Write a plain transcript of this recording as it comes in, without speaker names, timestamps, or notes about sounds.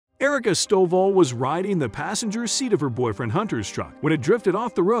Arika Stovall was riding the passenger seat of her boyfriend Hunter's truck when it drifted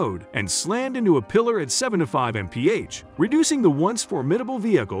off the road and slammed into a pillar at 75 mph, reducing the once formidable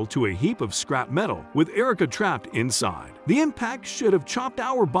vehicle to a heap of scrap metal with Arika trapped inside. The impact should have chopped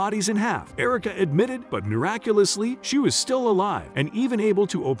our bodies in half, Arika admitted, but miraculously, she was still alive and even able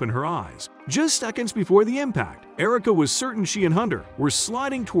to open her eyes. Just seconds before the impact, Arika was certain she and Hunter were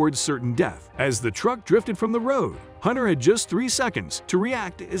sliding towards certain death as the truck drifted from the road. Hunter had just 3 seconds to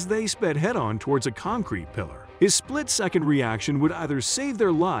react as they sped head-on towards a concrete pillar. His split-second reaction would either save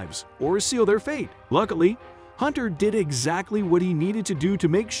their lives or seal their fate. Luckily, Hunter did exactly what he needed to do to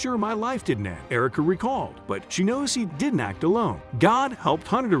make sure my life didn't end, Arika recalled, but she knows he didn't act alone. God helped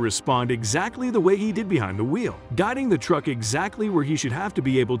Hunter to respond exactly the way he did behind the wheel, guiding the truck exactly where he should have to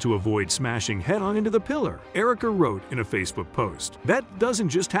be able to avoid smashing head-on into the pillar, Arika wrote in a Facebook post. That doesn't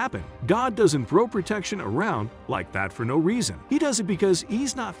just happen. God doesn't throw protection around like that for no reason. He does it because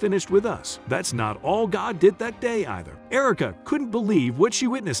he's not finished with us. That's not all God did that day either. Arika couldn't believe what she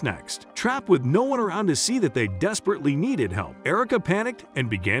witnessed next. Trapped with no one around to see that they desperately needed help, Arika panicked and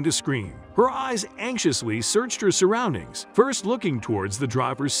began to scream. Her eyes anxiously searched her surroundings, first looking towards the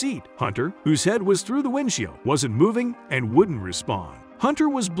driver's seat. Hunter, whose head was through the windshield, wasn't moving and wouldn't respond. Hunter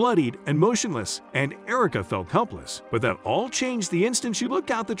was bloodied and motionless, and Arika felt helpless. But that all changed the instant she looked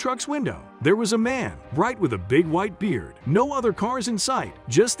out the truck's window. There was a man, bright with a big white beard. No other cars in sight,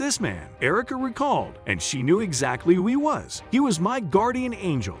 just this man, Arika recalled, and she knew exactly who he was. He was my guardian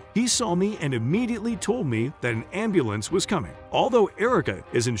angel. He saw me and immediately told me that an ambulance was coming. Although Arika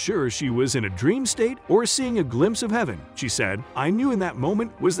isn't sure she was in a dream state or seeing a glimpse of heaven, she said, I knew in that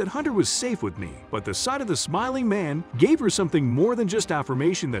moment was that Hunter was safe with me. But the sight of the smiling man gave her something more than just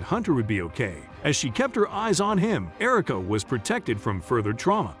affirmation that Hunter would be okay. As she kept her eyes on him, Arika was protected from further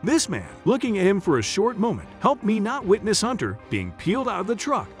trauma. This man, looking at him for a short moment, helped me not witness Hunter being peeled out of the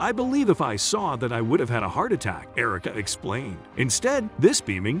truck. I believe if I saw that I would have had a heart attack, Arika explained. Instead, this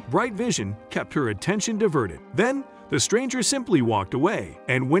beaming, bright vision kept her attention diverted. Then, the stranger simply walked away,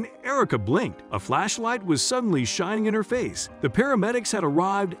 and when Arika blinked, a flashlight was suddenly shining in her face. The paramedics had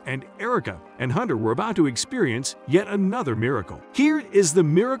arrived, and Arika and Hunter were about to experience yet another miracle. Here is the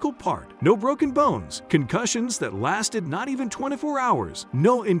miracle part. No broken bones, concussions that lasted not even 24 hours,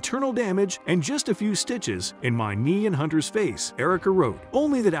 no internal damage, and just a few stitches in my knee and Hunter's face, Arika wrote.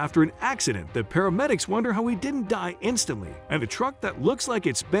 Only that after an accident, the paramedics wonder how he didn't die instantly, and a truck that looks like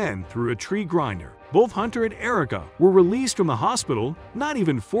it's been through a tree grinder. Both Hunter and Arika were released from the hospital not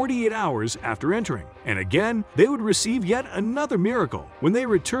even 48 hours after entering. And again, they would receive yet another miracle. When they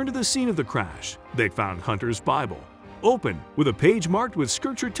returned to the scene of the crash, they found Hunter's Bible open, with a page marked with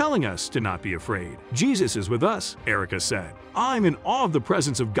scripture telling us to not be afraid. Jesus is with us, Arika said. I'm in awe of the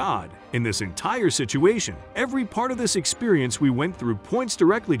presence of God in this entire situation. Every part of this experience we went through points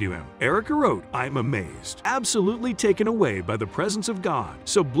directly to Him. Arika wrote, I'm amazed, absolutely taken away by the presence of God.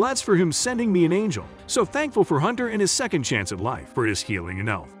 So blessed for Him sending me an angel. So thankful for Hunter and his second chance at life, for his healing and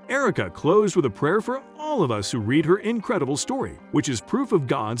health. Arika closed with a prayer for all of us who read her incredible story, which is proof of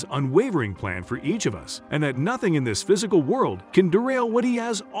God's unwavering plan for each of us, and that nothing in this physical world can derail what He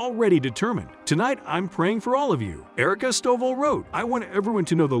has already determined. Tonight, I'm praying for all of you. Arika Stovall wrote, I want everyone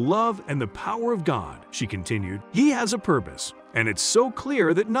to know the love and the power of God. She continued, He has a purpose. And it's so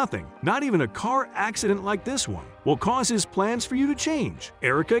clear that nothing, not even a car accident like this one, will cause His plans for you to change.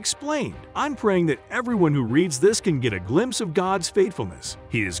 Arika explained, I'm praying that everyone who reads this can get a glimpse of God's faithfulness.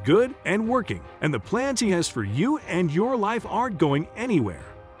 He is good and working, and the plans He has for you and your life aren't going anywhere.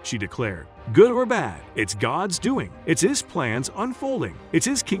 She declared, good or bad, it's God's doing. It's His plans unfolding. It's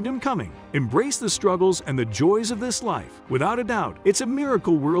His kingdom coming. Embrace the struggles and the joys of this life. Without a doubt, it's a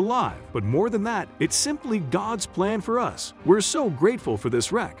miracle we're alive. But more than that, it's simply God's plan for us. We're so grateful for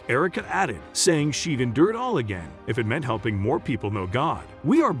this wreck, Arika added, saying she'd endure it all again if it meant helping more people know God.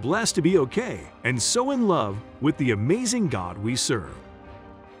 We are blessed to be okay and so in love with the amazing God we serve.